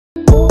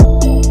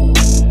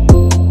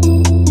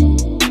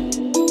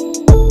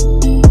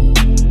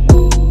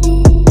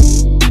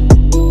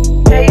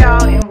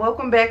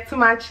back to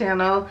my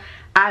channel.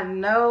 I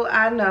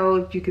know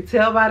if you could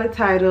tell by the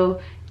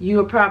title, you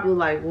are probably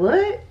like,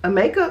 what, a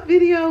makeup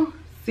video?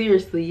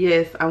 Seriously,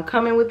 yes, I'm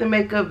coming with a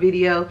makeup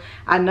video.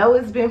 I know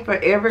it's been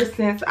forever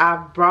since I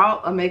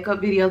brought a makeup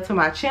video to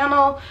my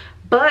channel,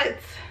 but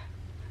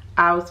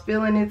I was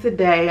feeling it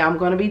today. I'm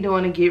going to be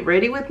doing a get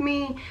ready with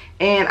me,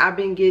 and I've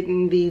been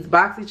getting these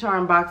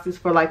Boxycharm boxes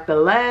for like the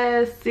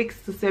last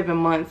 6 to 7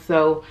 months.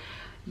 So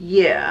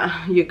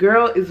yeah, your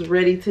girl is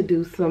ready to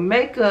do some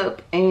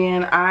makeup,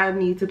 and I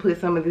need to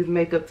put some of this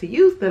makeup to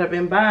use that I've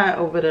been buying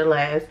over the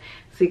last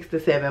 6 to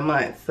 7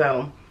 months.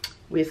 So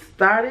we're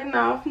starting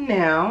off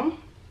now.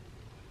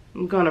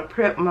 I'm going to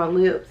prep my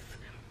lips,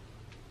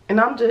 and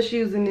I'm just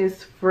using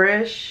this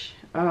fresh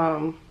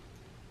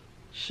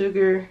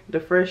sugar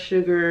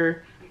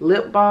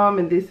lip balm,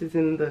 and this is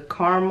in the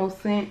caramel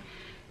scent.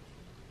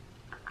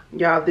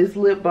 Y'all, this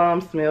lip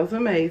balm smells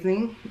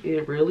amazing.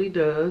 It really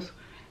does.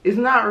 It's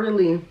not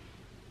really,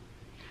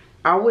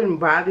 I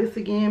wouldn't buy this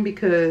again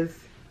because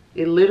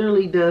it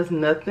literally does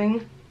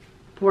nothing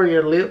for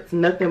your lips,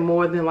 nothing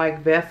more than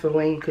like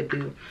Vaseline could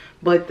do,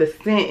 but the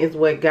scent is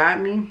what got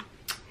me.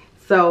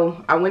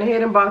 So I went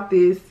ahead and bought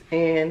this,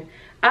 and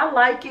I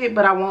like it,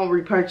 but I won't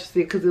repurchase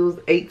it because it was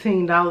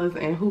 $18,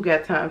 and who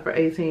got time for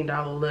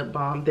 $18 lip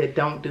balm that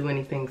don't do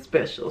anything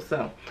special?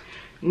 So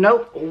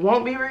nope,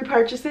 won't be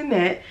repurchasing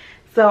that.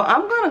 So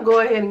I'm gonna go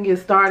ahead and get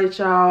started,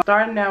 y'all.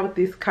 Starting out with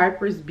this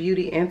Kypris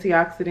Beauty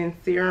Antioxidant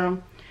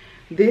Serum.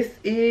 This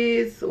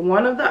is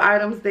one of the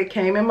items that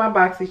came in my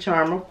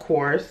Boxycharm, of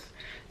course.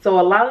 So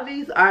a lot of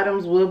these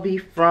items will be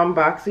from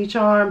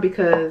Boxycharm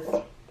because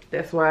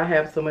that's why I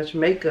have so much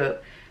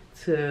makeup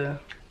to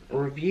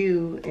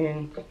review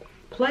and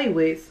play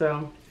with.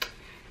 So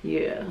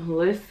yeah,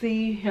 let's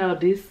see how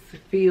this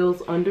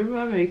feels under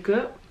my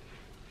makeup.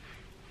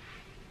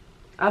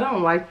 I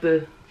don't like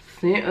the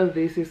scent of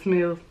this. It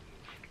smells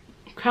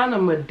kind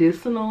of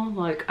medicinal.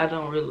 Like, I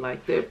don't really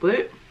like that,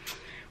 but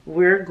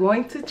we're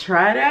going to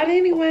try it out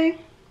anyway.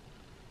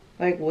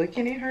 Like, what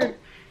can it hurt?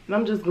 And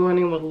I'm just going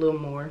in with a little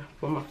more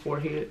for my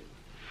forehead.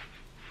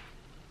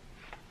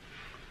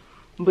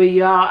 But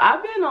y'all,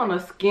 I've been on a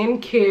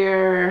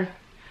skincare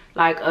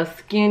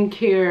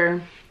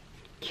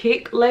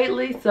kick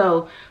lately.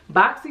 So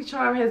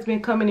Boxycharm has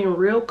been coming in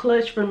real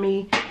clutch for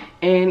me,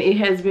 and it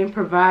has been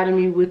providing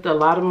me with a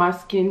lot of my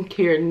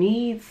skincare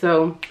needs.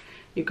 So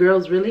your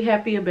girl's really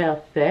happy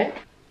about that.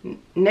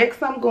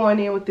 Next, I'm going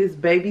in with this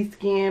Baby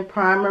Skin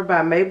Primer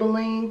by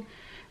Maybelline.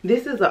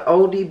 This is an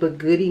oldie but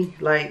goodie.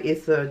 Like,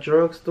 it's a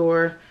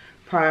drugstore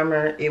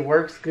primer. It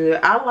works good.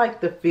 I like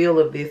the feel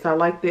of this. I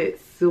like that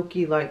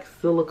silky, like,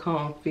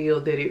 silicone feel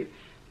that it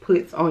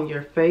puts on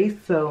your face.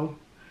 So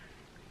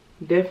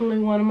definitely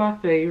one of my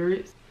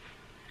favorites.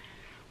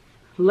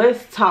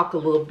 Let's talk a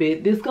little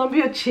bit. This is gonna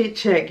be a chit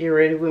chat. Get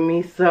ready with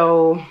me.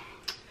 So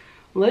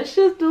let's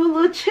just do a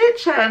little chit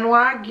chatting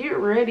while I get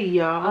ready,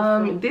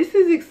 y'all. This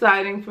is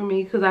exciting for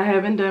me because I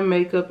haven't done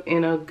makeup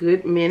in a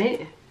good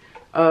minute,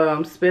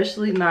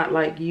 especially not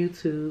like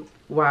YouTube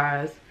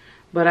wise,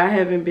 but I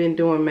haven't been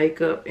doing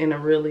makeup in a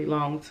really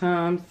long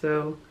time.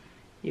 So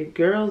your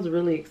girl's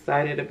really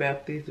excited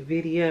about this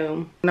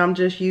video, and I'm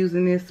just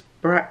using this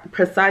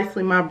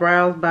Precisely My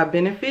Brows by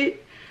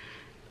Benefit.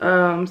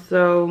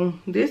 So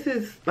this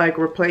is like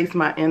replaced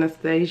my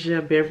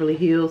Anastasia Beverly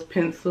Hills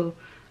pencil.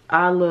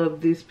 I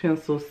love this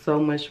pencil so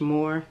much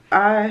more.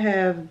 I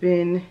have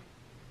been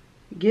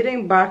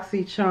getting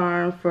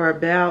Boxycharm for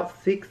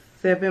about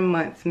 6-7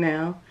 months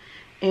now,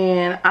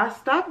 and I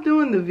stopped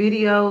doing the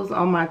videos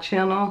on my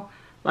channel,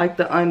 like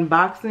the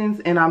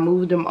unboxings, and I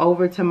moved them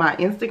over to my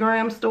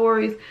Instagram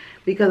stories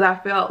because I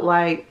felt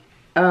like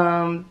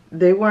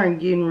they weren't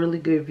getting really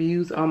good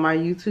views on my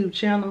YouTube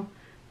channel.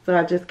 So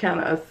I just kind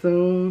of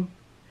assumed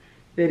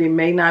that it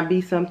may not be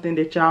something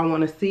that y'all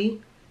want to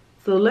see.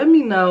 So let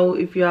me know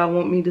if y'all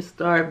want me to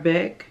start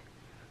back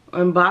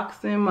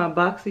unboxing my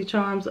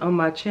Boxycharms on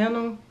my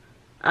channel.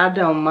 I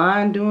don't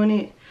mind doing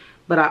it,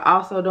 but I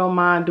also don't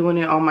mind doing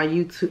it on my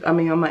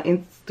on my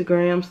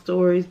Instagram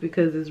stories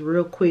because it's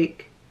real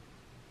quick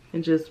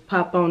and just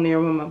pop on there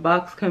when my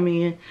box come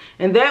in,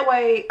 and that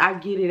way I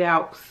get it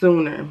out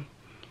sooner.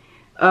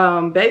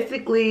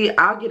 Basically,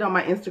 I'll get on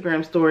my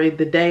Instagram story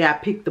the day I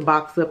pick the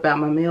box up out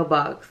my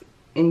mailbox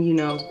and, you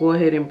know, go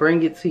ahead and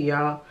bring it to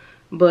y'all.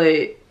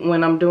 But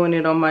when I'm doing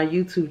it on my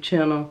YouTube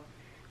channel,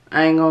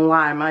 I ain't gonna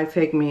lie, it might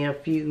take me a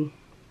few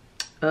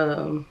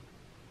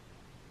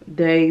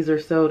days or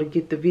so to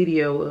get the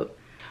video up.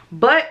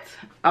 But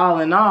all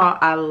in all,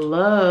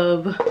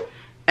 I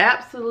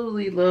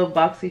absolutely love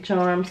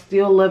Boxycharm.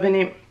 Still loving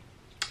it.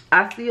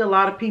 I see a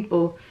lot of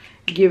people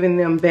giving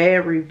them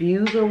bad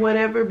reviews or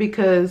whatever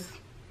because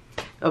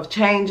of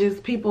changes.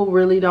 People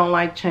really don't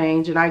like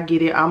change, and I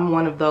get it. I'm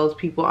one of those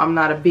people. I'm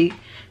not a big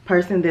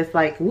person that's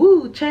like,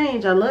 woo,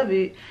 change, I love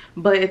it.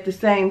 But at the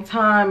same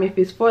time, if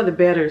it's for the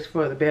better, it's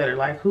for the better.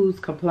 Like, who's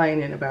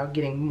complaining about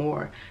getting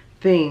more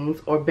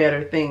things or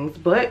better things?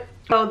 But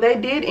so they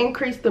did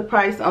increase the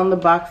price on the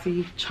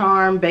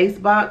Boxycharm base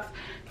box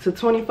to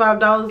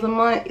 $25 a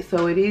month.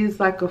 So it is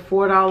like a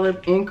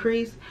 $4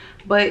 increase.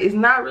 but it's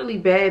not really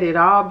bad at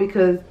all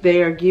because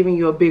they are giving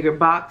you a bigger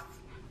box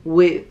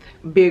with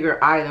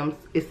bigger items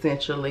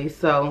essentially.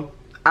 So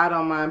I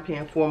don't mind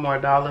paying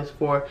 $4 more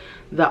for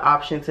the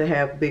option to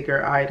have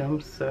bigger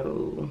items.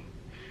 So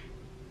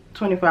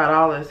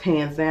 $25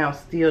 hands down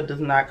still does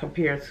not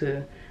compare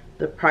to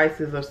the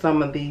prices of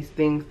some of these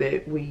things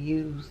that we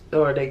use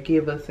or they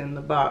give us in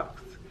the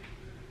box.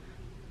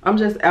 I'm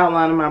just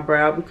outlining my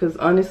brow because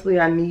honestly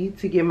I need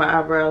to get my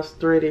eyebrows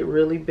threaded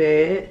really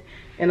bad.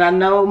 And I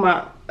know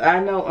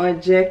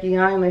Aunt Jackie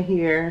Ina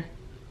here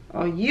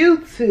on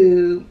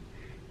YouTube,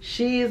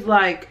 she's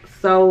like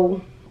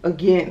so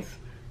against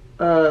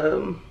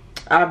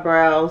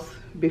eyebrows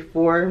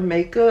before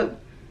makeup.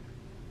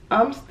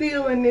 I'm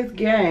still in this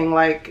gang.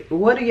 Like,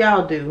 what do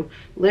y'all do?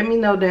 Let me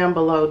know down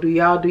below. Do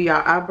y'all do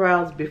y'all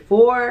eyebrows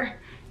before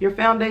your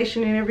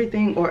foundation and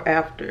everything or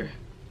after?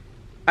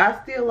 I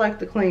still like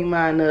to clean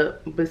mine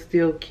up but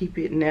still keep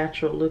it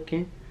natural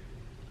looking.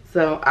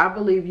 So I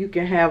believe you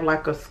can have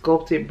like a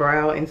sculpted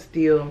brow and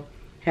still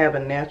have a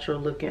natural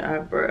looking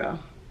eyebrow. I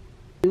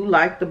do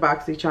like the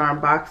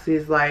Boxycharm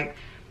boxes. Like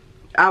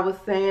I was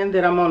saying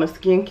that I'm on a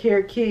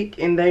skincare kick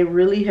and they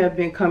really have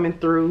been coming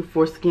through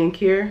for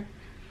skincare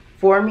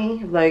for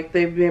me. Like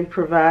they've been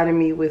providing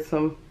me with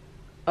some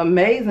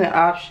amazing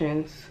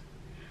options.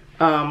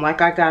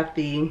 Like I got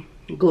the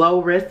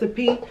Glow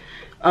Recipe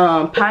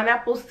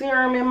pineapple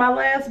serum in my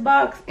last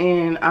box,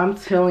 and I'm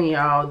telling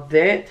y'all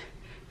that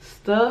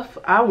stuff,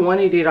 I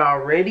wanted it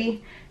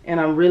already and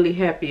I'm really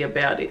happy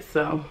about it.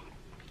 So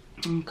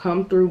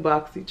come through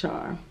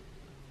Boxycharm.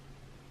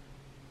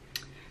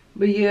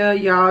 But yeah,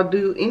 y'all,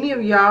 do any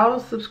of y'all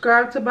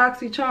subscribe to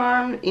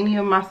Boxycharm? Any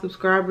of my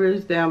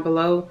subscribers down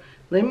below,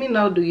 let me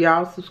know, do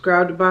y'all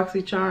subscribe to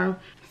Boxycharm?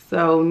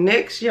 So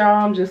next,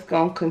 y'all, I'm just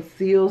gonna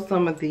conceal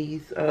some of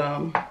these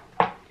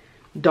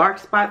dark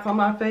spots on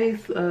my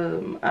face.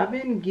 I've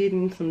been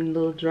getting some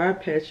little dry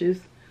patches.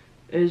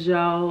 As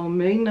y'all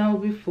may know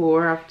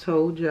before, I've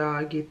told y'all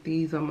I get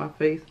these on my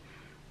face,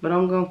 but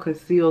I'm gonna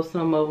conceal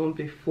some of them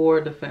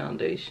before the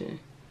foundation.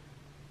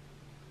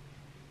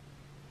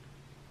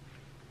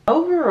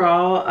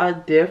 Overall, I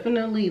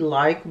definitely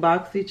like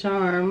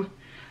Boxycharm.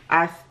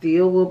 I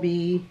still will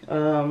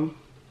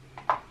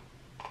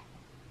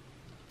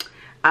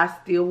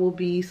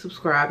be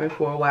subscribing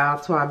for a while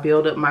till I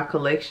build up my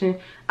collection.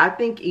 I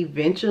think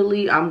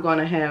eventually I'm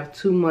gonna have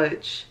too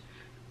much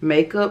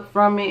makeup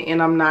from it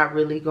and I'm not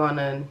really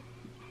gonna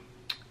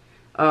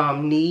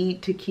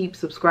need to keep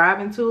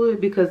subscribing to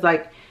it, because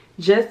like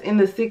just in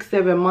the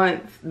 6-7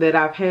 months that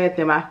I've had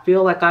them, I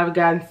feel like I've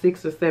gotten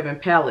 6 or 7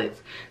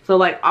 palettes. So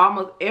like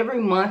almost every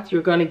month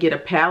you're gonna get a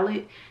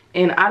palette,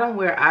 and I don't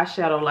wear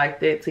eyeshadow like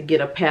that to get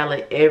a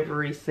palette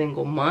every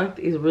single month.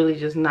 It's really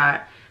just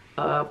not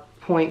a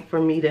point for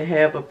me to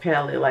have a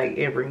palette like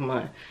every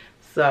month.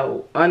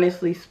 So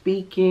honestly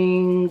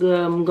speaking,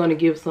 I'm gonna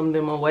give some of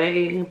them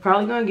away. I'm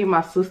probably gonna give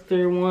my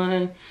sister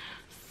one,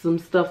 some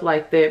stuff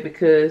like that,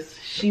 because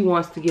she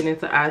wants to get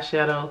into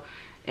eyeshadow,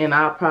 and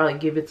I'll probably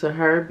give it to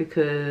her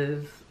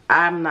because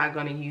I'm not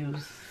gonna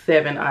use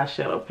 7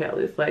 eyeshadow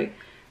palettes. Like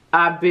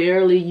I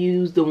barely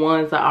use the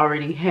ones I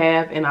already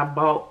have and I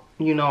bought,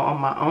 you know, on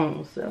my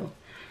own. So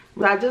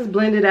I just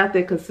blended out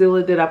that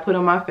concealer that I put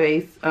on my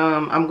face.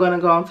 I'm gonna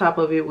go on top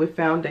of it with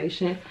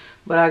foundation,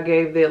 but I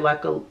gave that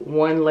like a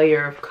 1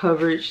 layer of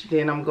coverage.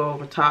 Then I'm going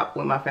over top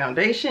with my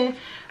foundation.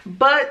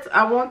 But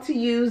I want to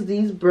use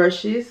these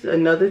brushes.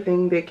 Another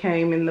thing that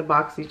came in the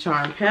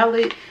Boxycharm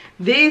palette.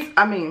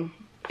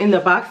 In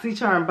the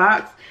Boxycharm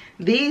box.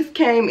 These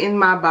came in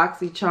my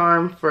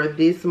Boxycharm for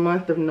this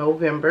month of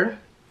November.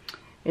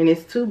 And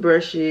it's 2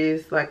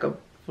 brushes, like a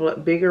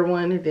bigger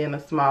one and then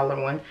a smaller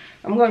one.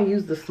 I'm going to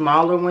use the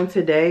smaller one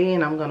today,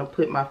 and I'm going to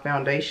put my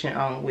foundation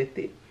on with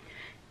it.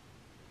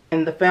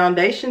 And the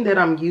foundation that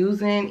I'm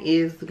using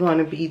is going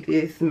to be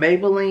this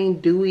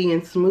Maybelline Dewy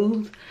and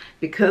Smooth.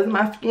 Because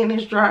my skin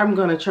is dry, I'm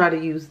going to try to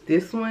use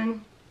this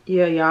one.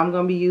 Yeah, I'm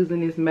going to be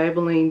using this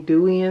Maybelline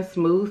Dewy and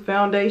Smooth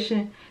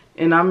foundation.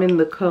 And I'm in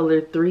the color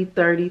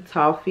 330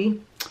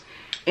 Toffee.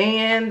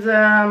 And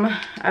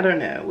I don't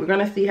know, we're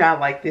gonna see how I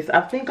like this. I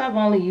think I've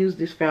only used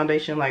this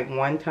foundation like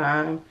 1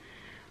 time.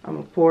 I'm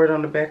gonna pour it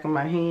on the back of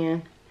my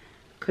hand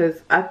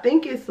because I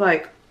think it's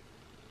like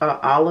a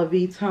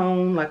olivey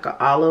tone, like an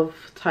olive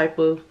type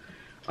of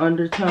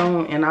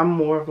undertone, and I'm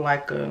more of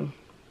like a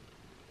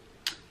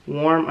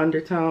warm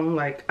undertone.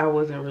 Like I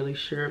wasn't really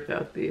sure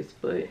about this,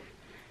 but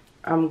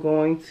I'm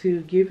going to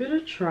give it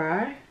a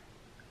try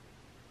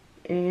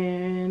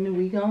and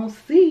we gonna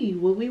see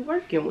what we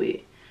working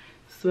with.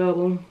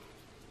 So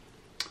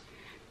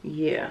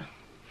yeah,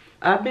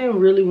 I've been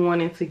really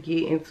wanting to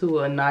get into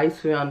a nice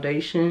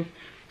foundation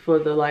for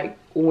the like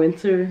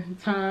winter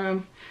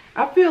time.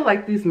 I feel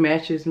like this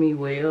matches me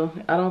well.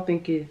 I don't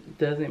think it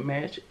doesn't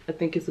match. I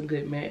think it's a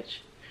good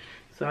match,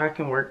 so I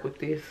can work with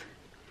this.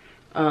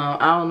 I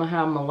don't know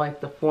how I'm gonna like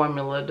the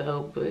formula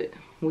though, but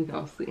we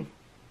gonna see.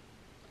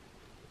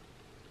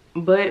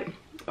 But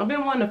I've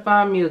been wanting to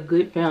find me a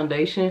good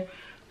foundation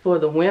for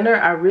the winter.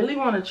 I really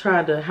want to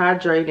try the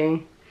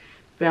hydrating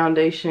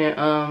foundation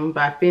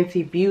by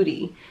Fenty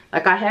Beauty.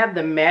 Like, I have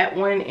the matte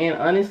one, and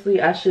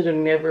honestly I should have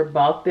never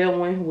bought that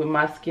one with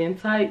my skin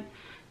type,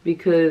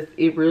 because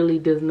it really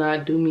does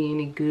not do me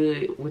any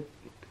good with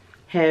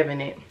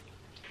having it.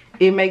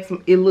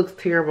 It looks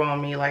terrible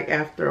on me, like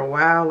after a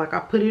while. Like, I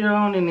put it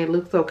on and it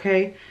looks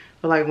okay,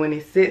 but like when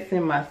it sits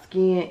in my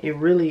skin, it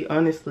really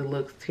honestly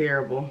looks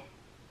terrible,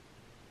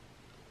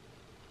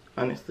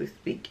 honestly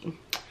speaking.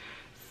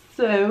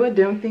 So I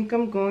don't think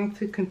I'm going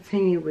to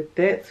continue with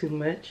that too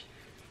much.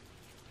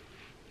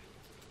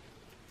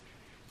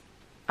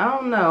 I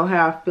don't know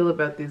how I feel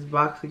about this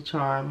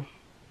Boxycharm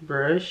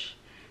brush.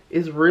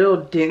 It's real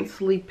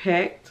densely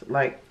packed,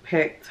 like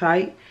packed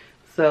tight,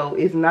 so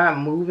it's not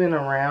moving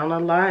around a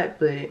lot,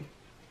 but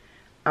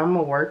I'm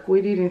gonna work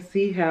with it and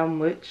see how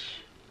much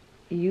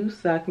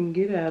use I can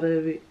get out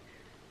of it.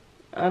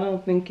 I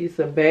don't think it's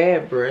a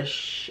bad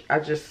brush. I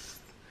just,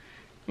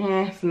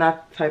 it's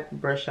not the type of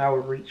brush I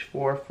would reach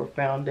for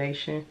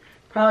foundation.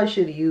 Probably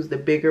should have used a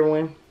bigger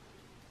one,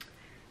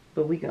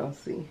 but we gonna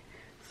see.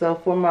 So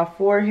for my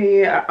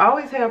forehead, I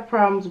always have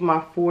problems with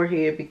my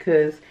forehead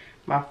because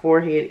my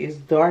forehead is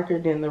darker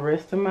than the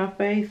rest of my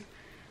face,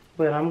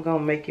 but I'm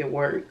gonna make it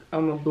work.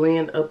 I'm gonna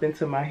blend up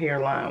into my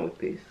hairline with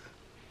this.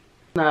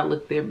 Not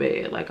look that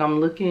bad. Like, I'm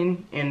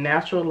looking in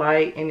natural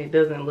light and it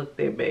doesn't look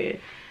that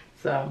bad.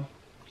 So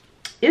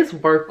it's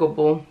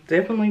workable,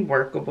 definitely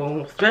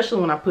workable,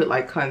 especially when I put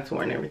like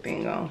contour and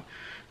everything on.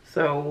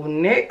 So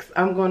next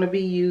I'm going to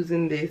be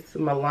using this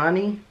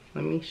Maybelline.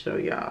 Let me show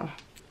y'all.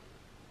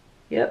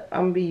 Yep,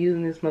 I'm gonna be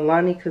using this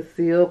Maybelline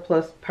Conceal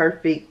Plus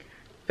Perfect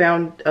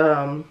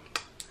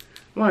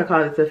I want to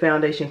call this a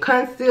foundation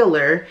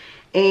concealer,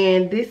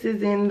 and this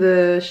is in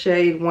the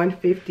shade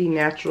 150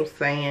 Natural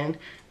Sand,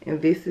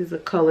 and this is a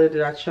color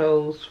that I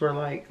chose for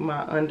like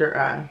my under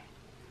eye.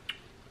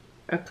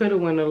 I could have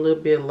went a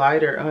little bit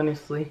lighter,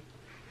 honestly.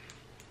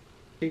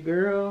 The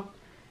girl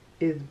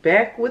is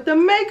back with the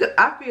makeup.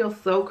 I feel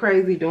so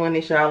crazy doing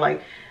this, y'all.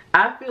 Like,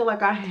 I feel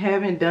like I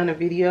haven't done a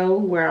video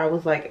where I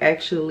was like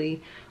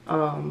actually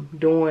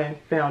doing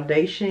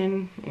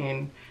foundation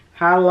and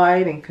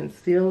highlight and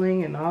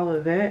concealing and all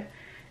of that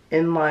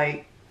in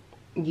like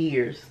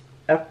years.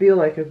 I feel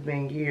like it's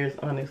been years,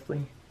 honestly.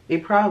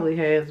 It probably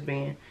has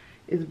been.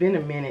 It's been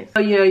a minute.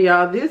 So yeah,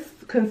 y'all, this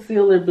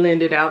concealer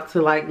blended out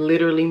to like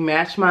literally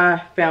match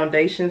my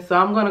foundation. So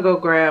I'm gonna go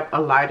grab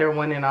a lighter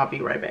one and I'll be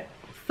right back.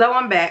 So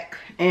I'm back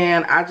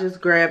and I just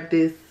grabbed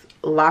this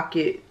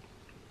Lock-It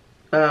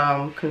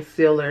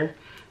concealer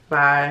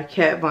by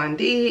Kat Von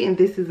D, and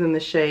this is in the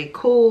shade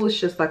Cool. It's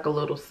just like a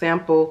little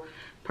sample,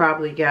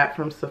 probably got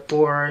from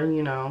Sephora,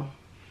 you know,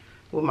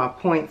 with my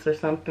points or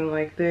something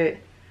like that,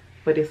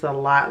 but it's a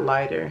lot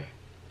lighter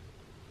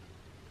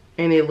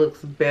and it looks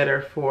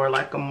better for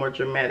like a more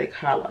dramatic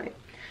highlight.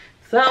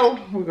 So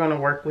we're gonna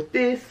work with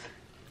this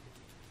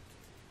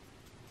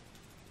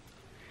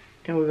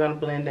and we're gonna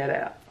blend that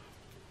out.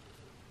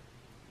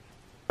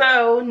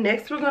 So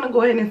next we're gonna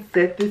go ahead and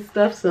set this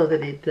stuff so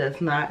that it does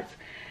not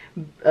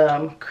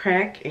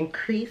crack and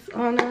crease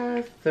on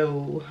us.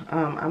 So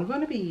I'm going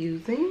to be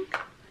using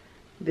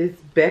this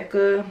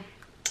Becca,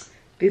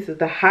 this is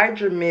the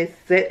Hydra Mist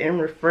Set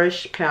and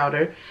Refresh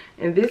powder,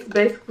 and this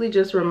basically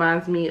just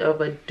reminds me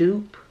of a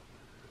dupe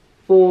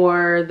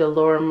for the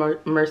Laura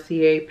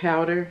Mercier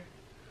powder.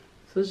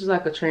 So it's just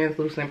like a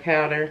translucent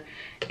powder.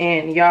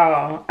 And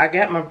y'all, I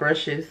got my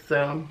brushes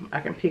so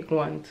I can pick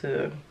one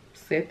to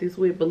set this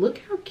with, but look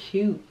how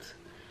cute.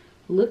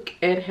 Look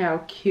at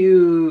how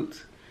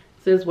cute.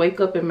 It says Wake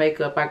Up and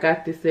Makeup. I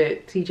got this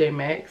at TJ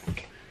Maxx,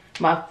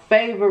 my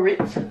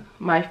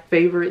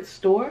favorite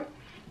store.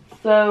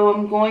 So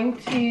I'm going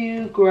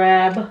to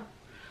grab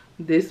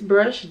this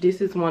brush.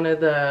 This is one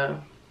of the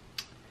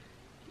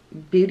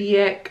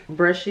Beautyac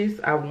brushes.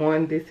 I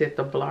won this at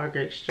the Blogger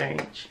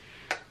Exchange,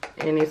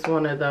 and it's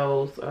one of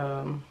those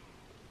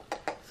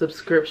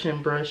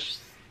subscription brush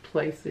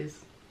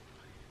places.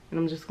 And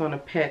I'm just going to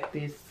pat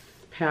this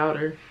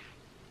powder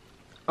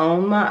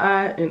on my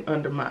eye and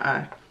under my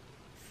eye.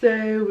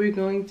 So we're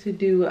going to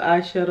do an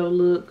eyeshadow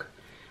look.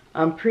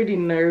 I'm pretty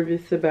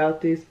nervous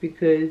about this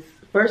because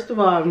first of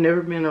all, I've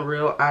never been a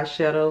real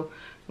eyeshadow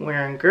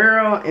wearing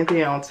girl, and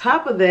then on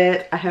top of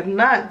that, I have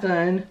not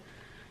done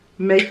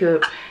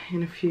makeup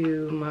in a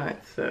few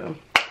months. So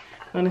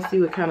I'm gonna see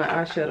what kind of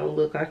eyeshadow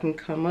look I can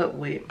come up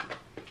with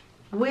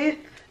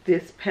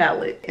this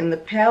palette. And the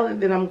palette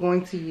that I'm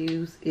going to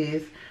use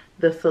is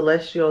the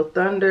Celestial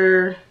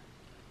Thunder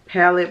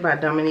palette by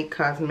Dominique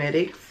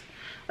Cosmetics.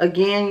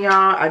 Again,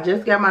 y'all, I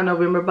just got my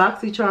November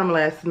Boxycharm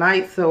last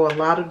night, so a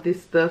lot of this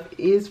stuff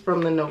is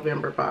from the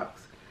November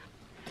box.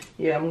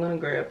 Yeah, I'm gonna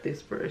grab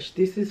this brush.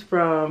 This is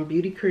from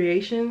Beauty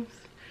Creations,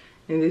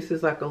 and this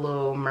is like a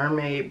little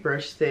mermaid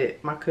brush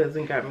set. My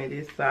cousin got me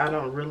this, so I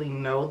don't really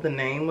know the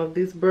name of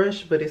this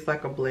brush, but it's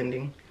like a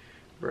blending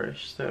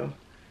brush. So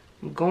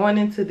I'm going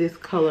into this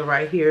color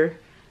right here,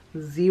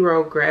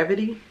 Zero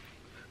Gravity,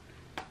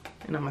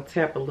 and I'm gonna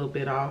tap a little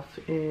bit off,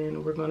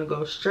 and we're gonna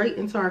go straight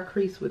into our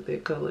crease with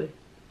that color.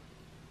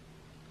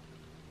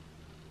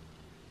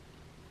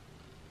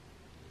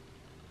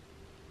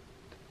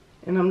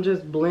 And I'm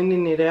just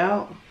blending it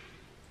out.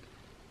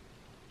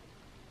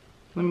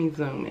 Let me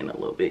zoom in a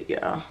little bit,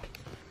 y'all.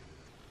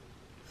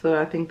 So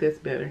I think that's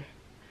better.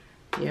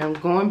 Yeah, I'm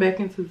going back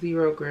into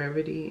zero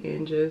gravity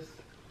and just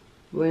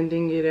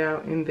blending it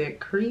out in that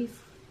crease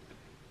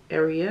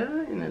area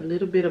and a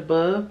little bit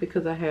above,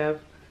 because I have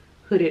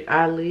hooded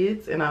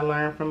eyelids, and I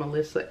learned from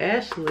Alyssa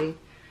Ashley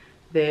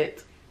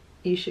that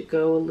you should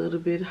go a little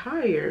bit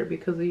higher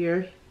because of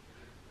your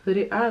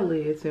hooded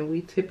eyelids, and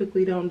we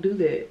typically don't do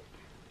that.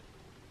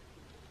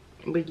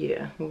 But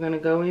yeah, we're gonna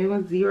go in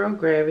with zero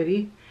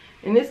gravity,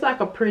 and it's like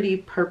a pretty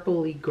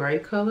purpley gray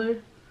color.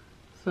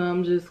 So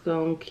I'm just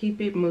gonna keep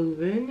it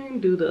moving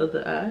and do the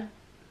other eye.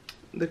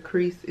 The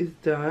crease is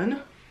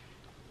done.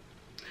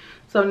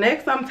 So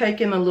next I'm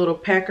taking a little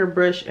packer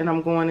brush and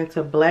I'm going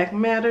into black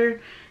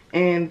matter,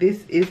 and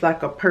this is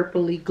like a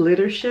purpley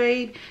glitter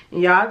shade.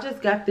 And y'all,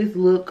 just got this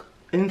look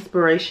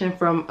inspiration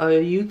from a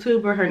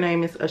YouTuber. Her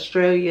name is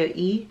Australia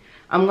E.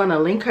 I'm gonna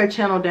link her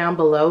channel down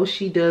below.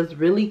 She does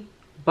really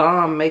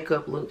bomb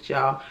makeup looks,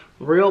 y'all.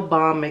 Real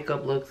bomb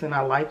makeup looks, and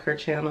I like her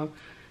channel.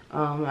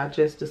 I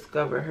just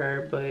discovered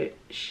her, but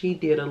she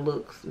did a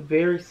looks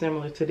very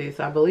similar to this.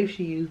 I believe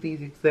she used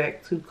these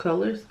exact two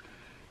colors,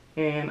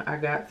 and I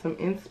got some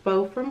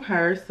inspo from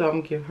her, so I'm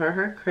gonna give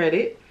her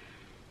credit.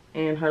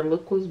 And her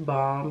look was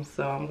bomb,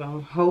 so I'm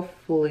gonna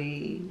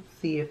hopefully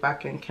see if I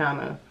can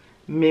kind of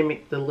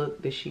mimic the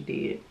look that she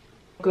did.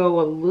 Go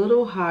a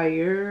little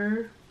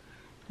higher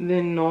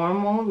than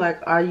normal.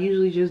 Like I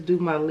usually just do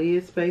my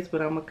lid space,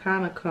 but I'm gonna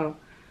kind of come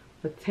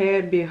a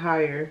tad bit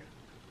higher.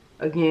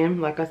 Again,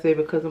 like I said,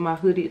 because of my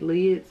hooded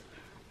lids,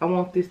 I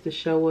want this to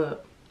show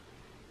up.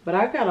 But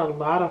I got a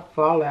lot of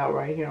fallout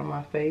right here on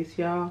my face,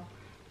 y'all,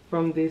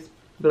 from this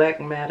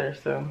black matter.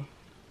 So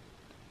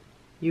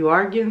you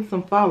are getting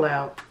some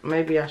fallout.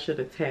 Maybe I should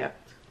have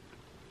tapped,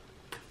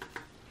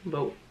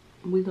 but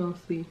we gonna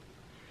see.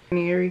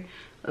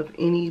 Of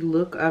any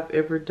look I've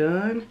ever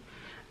done,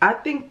 I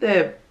think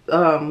that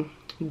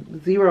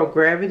zero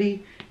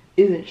gravity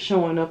isn't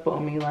showing up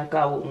on me like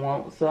I would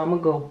want. So I'm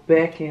gonna go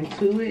back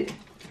into it.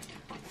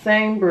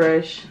 Same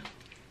brush,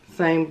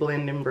 same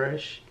blending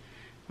brush.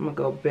 I'm gonna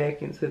go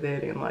back into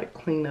that and like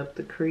clean up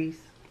the crease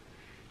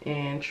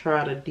and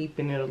try to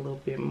deepen it a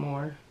little bit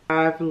more.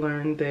 I've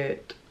learned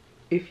that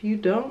if you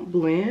don't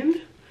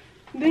blend,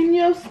 then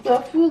your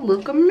stuff will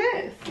look a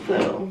mess.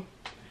 So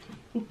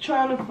I'm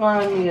trying to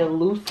find me a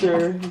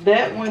looser.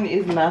 That one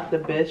is not the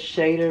best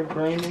shader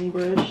blending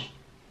brush.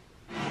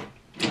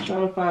 I'm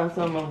trying to find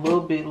something a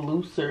little bit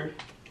looser.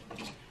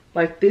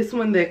 Like this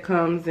one that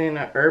comes in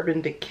an Urban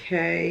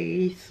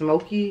Decay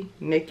Smoky,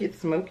 Naked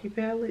Smoky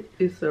palette.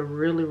 It's a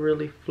really,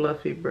 really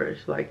fluffy brush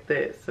like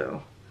that.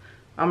 So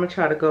I'm gonna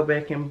try to go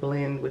back and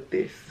blend with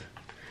this.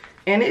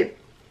 And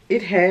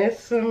it has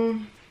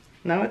some,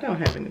 no, it don't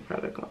have any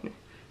product on it.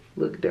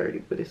 Look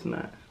dirty, but it's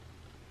not.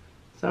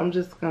 So I'm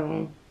just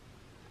gonna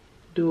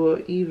do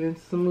an even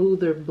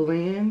smoother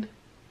blend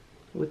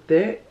with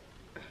that.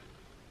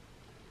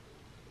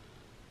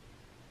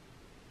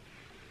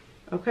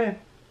 Okay.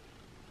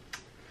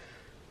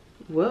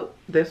 Well,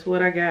 that's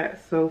what I got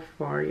so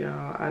far,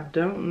 y'all. I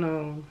don't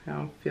know how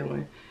I'm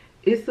feeling.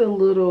 It's a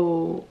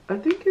little, I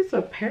think it's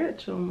a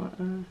patch on my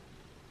eye.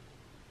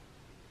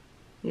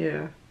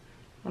 Yeah,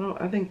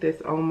 I think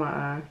that's on my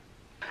eye.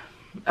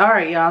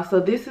 Alright, y'all, so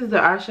this is the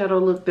eyeshadow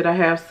look that I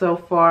have so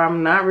far.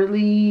 I'm not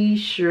really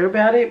sure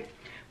about it,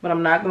 but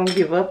I'm not gonna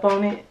give up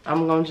on it.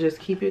 I'm gonna just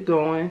keep it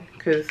going,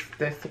 because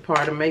that's the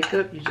part of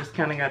makeup. You just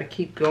kind of got to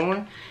keep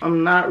going.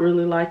 I'm not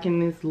really liking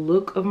this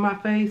look of my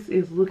face.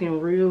 It's looking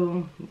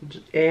real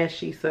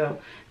ashy. So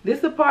this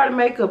is a part of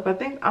makeup. I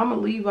think I'm gonna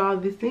leave all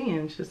this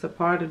in. It's just a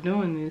part of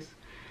doing this,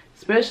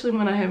 especially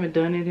when I haven't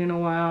done it in a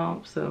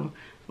while. So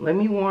let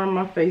me warm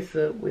my face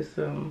up with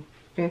some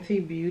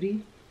Fenty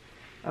Beauty.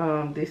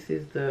 This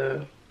is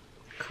the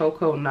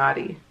Cocoa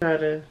Naughty. Try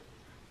to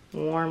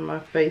warm my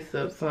face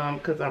up some,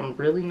 because I'm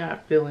really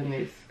not feeling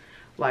this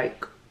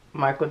like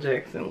Michael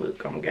Jackson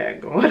look I'm got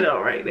going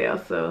on right now.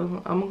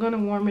 So I'm gonna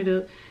warm it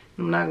up.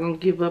 I'm not gonna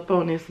give up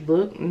on this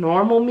look.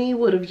 Normal me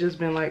would have just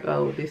been like,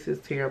 oh, this is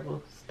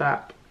terrible,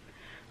 stop.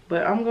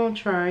 But I'm gonna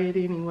try it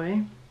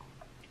anyway.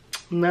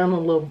 None a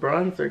little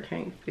bronzer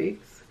can't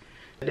fix.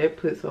 That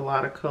puts a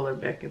lot of color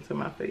back into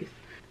my face.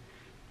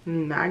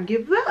 Not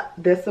give up.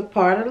 That's a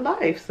part of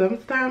life.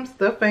 Sometimes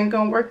stuff ain't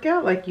gonna work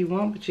out like you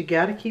want, but you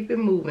gotta keep it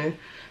moving.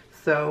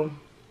 So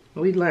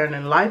we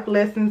learning life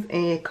lessons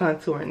and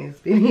contour in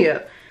this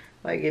video.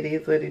 Like, it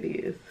is what it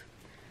is.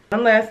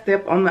 One last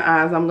step on the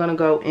eyes. I'm gonna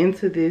go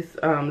into this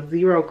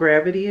zero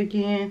gravity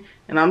again,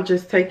 and I'm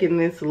just taking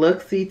this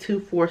Luxie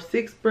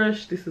 246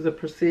 brush. This is a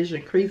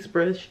precision crease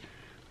brush,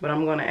 but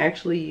I'm gonna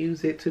actually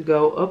use it to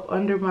go up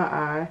under my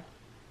eye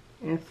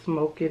and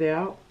smoke it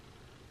out.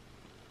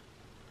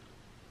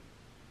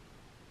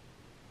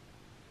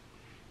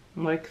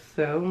 Like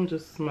so. I'm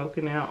just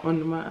smoking out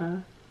under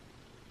my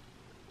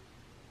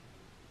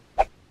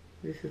eye.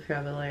 This is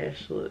how the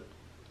lash look.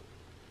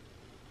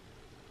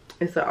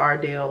 It's an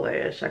Ardell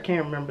lash. I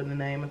can't remember the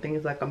name. I think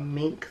it's like a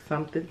mink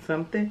something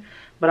something.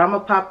 But I'm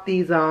going to pop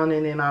these on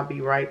and then I'll be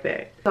right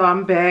back. So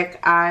I'm back.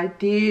 I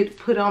did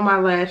put on my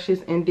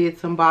lashes and did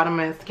some bottom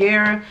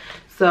mascara.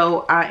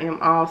 So I am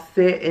all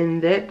set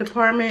in that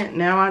department.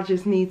 Now I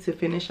just need to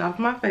finish off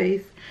my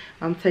face.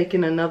 I'm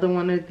taking another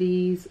one of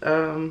these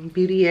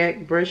Beauty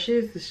Act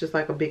brushes. It's just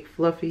like a big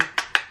fluffy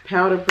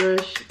powder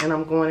brush. And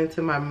I'm going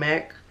into my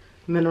MAC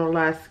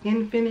Mineralized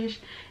Skin Finish.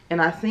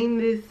 And I seen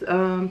this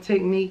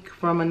technique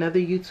from another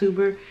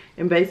YouTuber.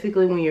 And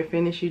basically when you're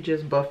finished, you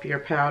just buff your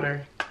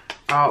powder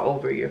all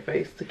over your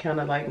face to kind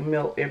of like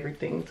melt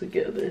everything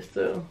together.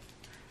 So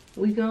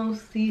we gonna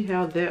see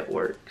how that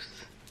works.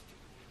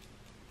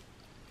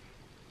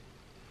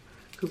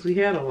 Because we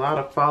had a lot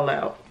of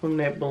fallout from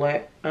that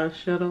black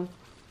eyeshadow,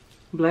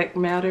 black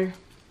matter.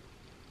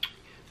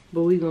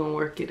 But we gonna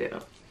work it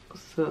out.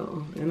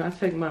 So, and I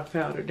take my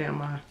powder down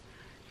my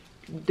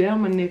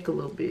neck a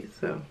little bit.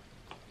 So.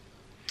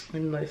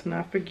 And let's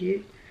not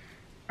forget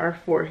our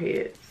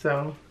forehead.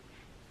 So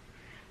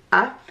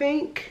I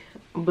think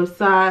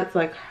besides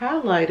like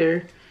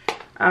highlighter,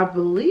 I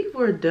believe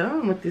we're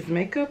done with this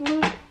makeup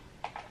look.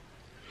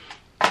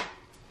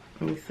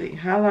 Let me see.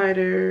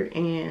 Highlighter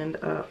and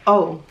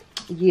oh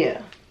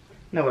yeah,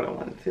 know what I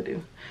wanted to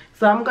do.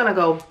 So I'm gonna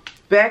go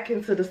back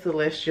into the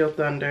Celestial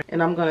Thunder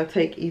and I'm gonna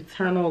take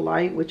Eternal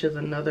Light, which is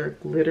another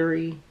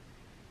glittery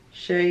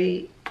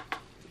shade.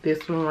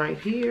 This one right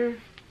here.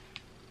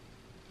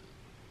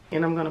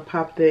 And I'm gonna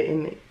pop that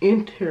in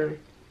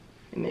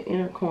the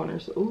inner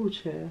corners. Ooh,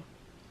 child.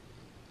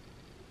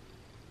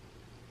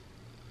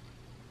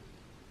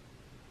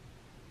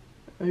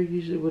 I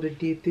usually would have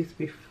did this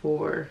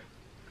before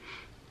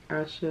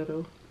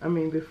eyeshadow. I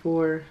mean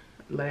before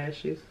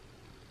lashes.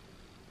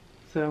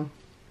 So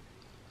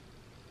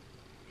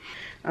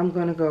I'm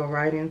gonna go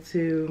right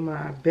into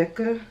my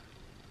Becca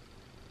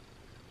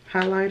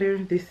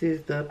highlighter. This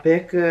is the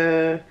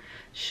Becca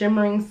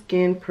Shimmering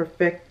Skin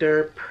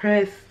Perfector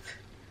Pressed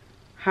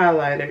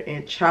highlighter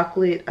in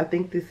chocolate. I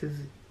think this is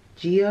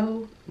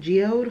geode.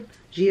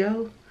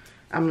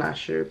 I'm not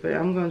sure, but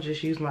I'm gonna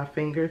just use my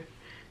finger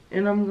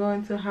and I'm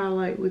going to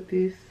highlight with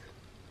this.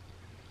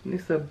 And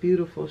it's a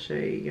beautiful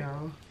shade,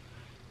 y'all.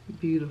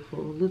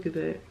 Beautiful. Look at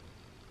that.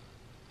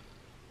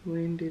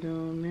 Blend it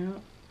on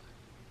out.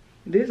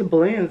 This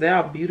blends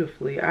out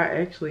beautifully.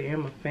 I actually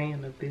am a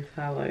fan of this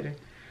highlighter.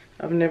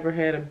 I've never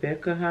had a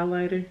Becca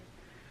highlighter.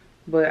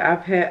 But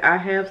I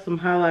have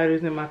some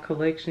highlighters in my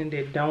collection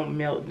that don't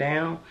melt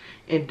down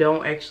and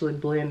don't actually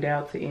blend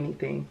out to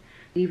anything.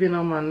 Even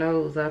on my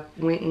nose, I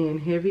went in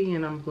heavy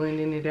and I'm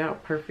blending it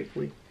out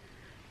perfectly.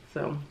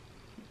 So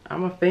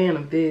I'm a fan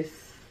of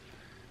this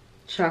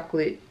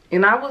chocolate.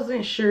 And I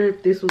wasn't sure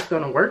if this was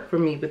going to work for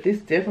me, but this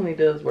definitely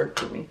does work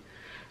for me.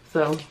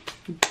 So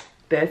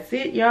that's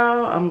it,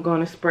 y'all. I'm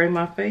going to spray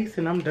my face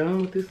and I'm done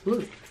with this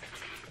look.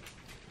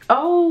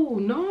 Oh,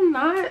 no, I'm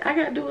not. I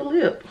got to do a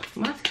lip.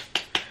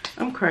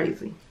 I'm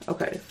crazy.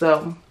 Okay,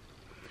 so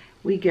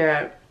we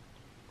got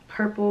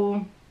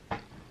purple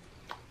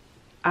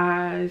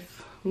eyes.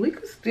 We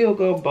could still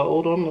go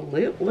bold on the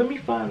lip. Let me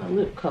find a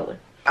lip color.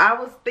 I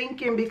was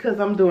thinking because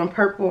I'm doing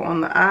purple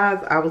on the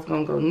eyes, I was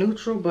going to go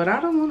neutral, but I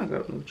don't want to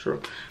go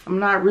neutral. I'm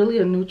not really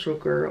a neutral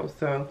girl,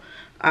 so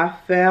I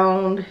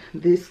found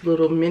this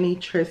little mini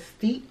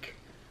Trestique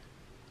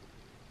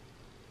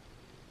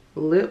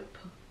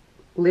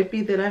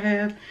lippy that I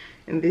have.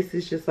 And this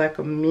is just like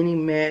a mini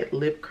matte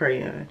lip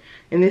crayon.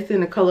 And it's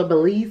in the color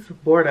Belize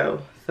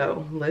Bordeaux.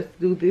 So let's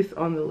do this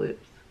on the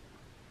lips.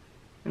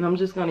 And I'm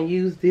just going to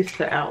use this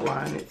to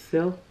outline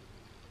itself.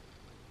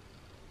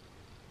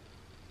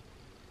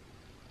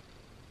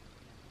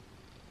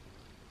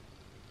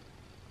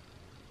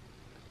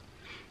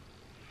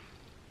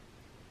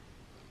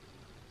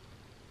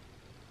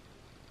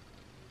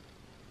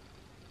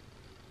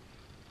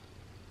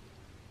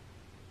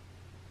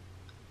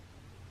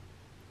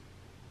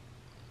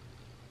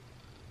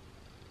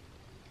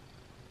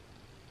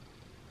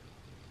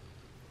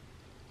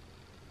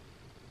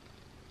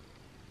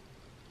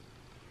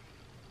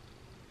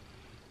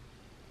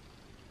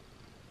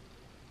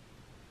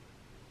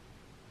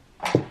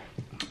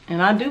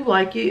 And I do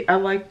like it. I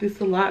like this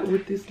a lot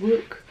with this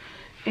look.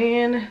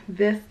 And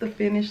that's the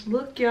finished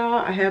look, y'all.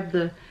 I have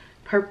the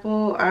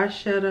purple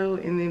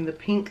eyeshadow and then the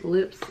pink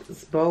lips.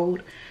 It's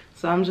bold.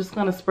 So I'm just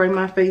going to spray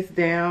my face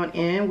down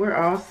and we're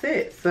all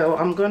set. So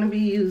I'm going to be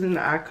using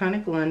the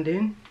Iconic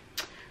London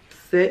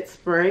Set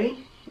Spray.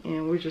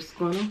 And we're just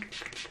going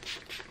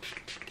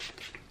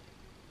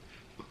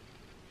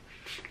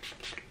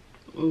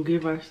to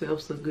give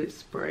ourselves a good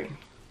spray.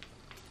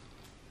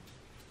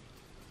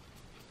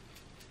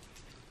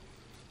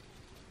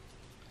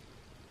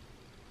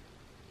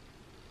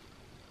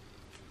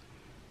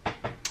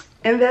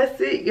 And that's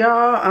it,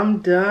 y'all. I'm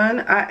done.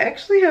 I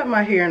actually have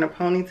my hair in a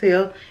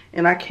ponytail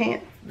and I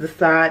can't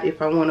decide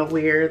if I want to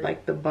wear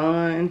like the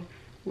bun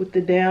with the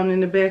down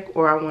in the back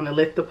or I want to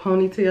let the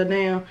ponytail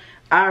down.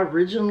 I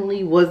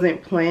originally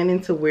wasn't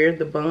planning to wear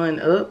the bun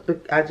up,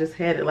 but I just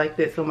had it like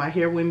that so my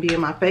hair wouldn't be in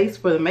my face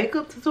for the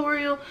makeup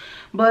tutorial.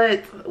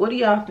 But what do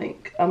y'all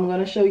think? I'm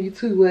gonna show you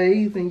 2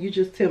 ways and you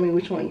just tell me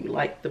which one you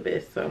like the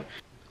best. So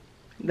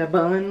the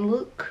bun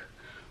look,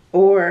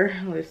 or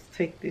let's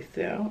take this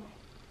out.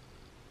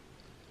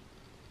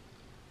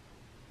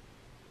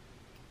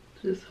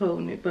 Just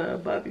holding it by a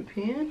bobby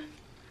pin.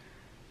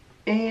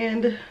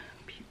 And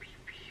pew, pew,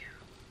 pew.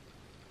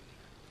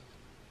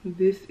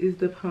 This is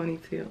the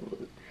ponytail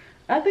look.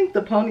 I think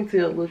the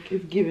ponytail look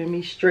is giving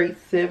me straight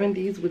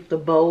 70s with the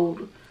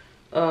bold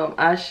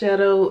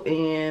eyeshadow,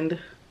 and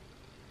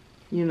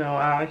you know,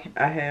 I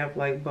have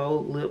like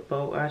bold lip,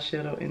 bold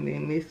eyeshadow, and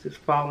then this is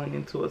falling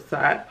into a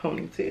side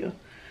ponytail.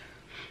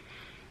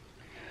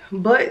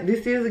 But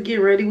this is a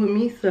get ready with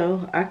me,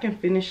 so I can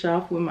finish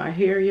off with my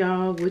hair,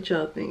 y'all. What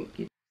y'all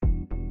think?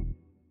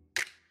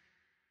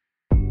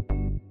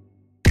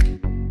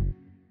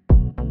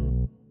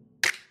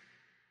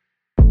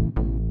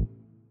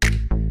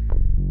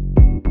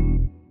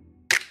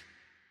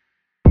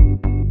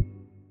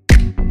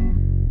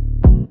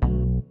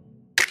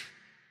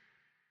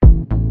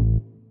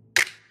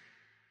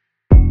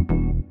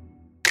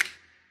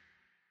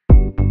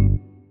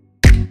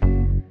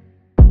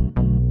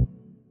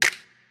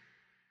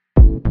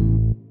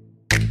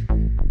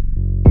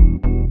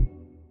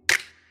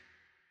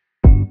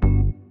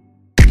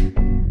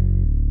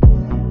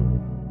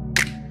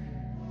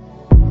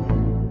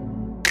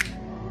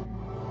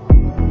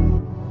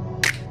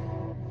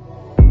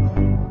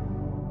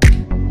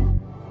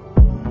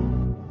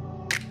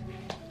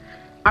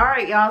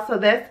 Alright y'all, so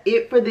that's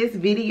it for this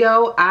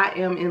video. I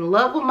am in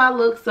love with my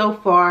look so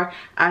far.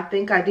 I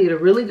think I did a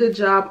really good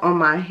job on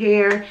my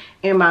hair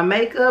and my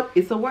makeup.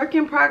 It's a work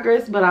in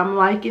progress, but I'm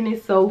liking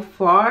it so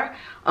far.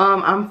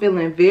 I'm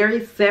feeling very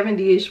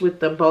 70ish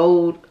with the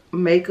bold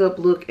makeup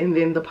look and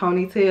then the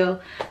ponytail.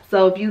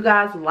 So if you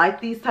guys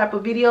like these type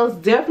of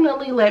videos,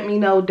 definitely let me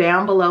know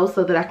down below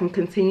so that I can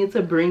continue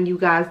to bring you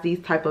guys these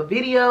type of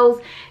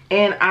videos.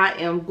 And I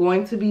am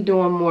going to be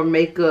doing more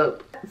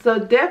makeup. So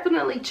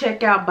definitely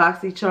check out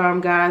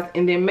Boxycharm, guys,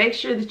 and then make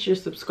sure that you're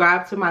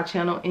subscribed to my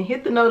channel and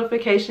hit the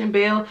notification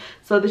bell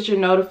so that you're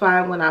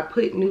notified when I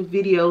put new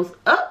videos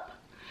up.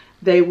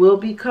 They will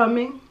be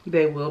coming.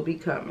 They will be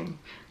coming.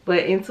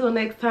 But until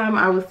next time,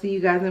 I will see you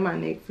guys in my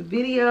next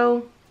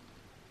video.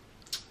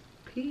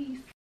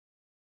 Peace.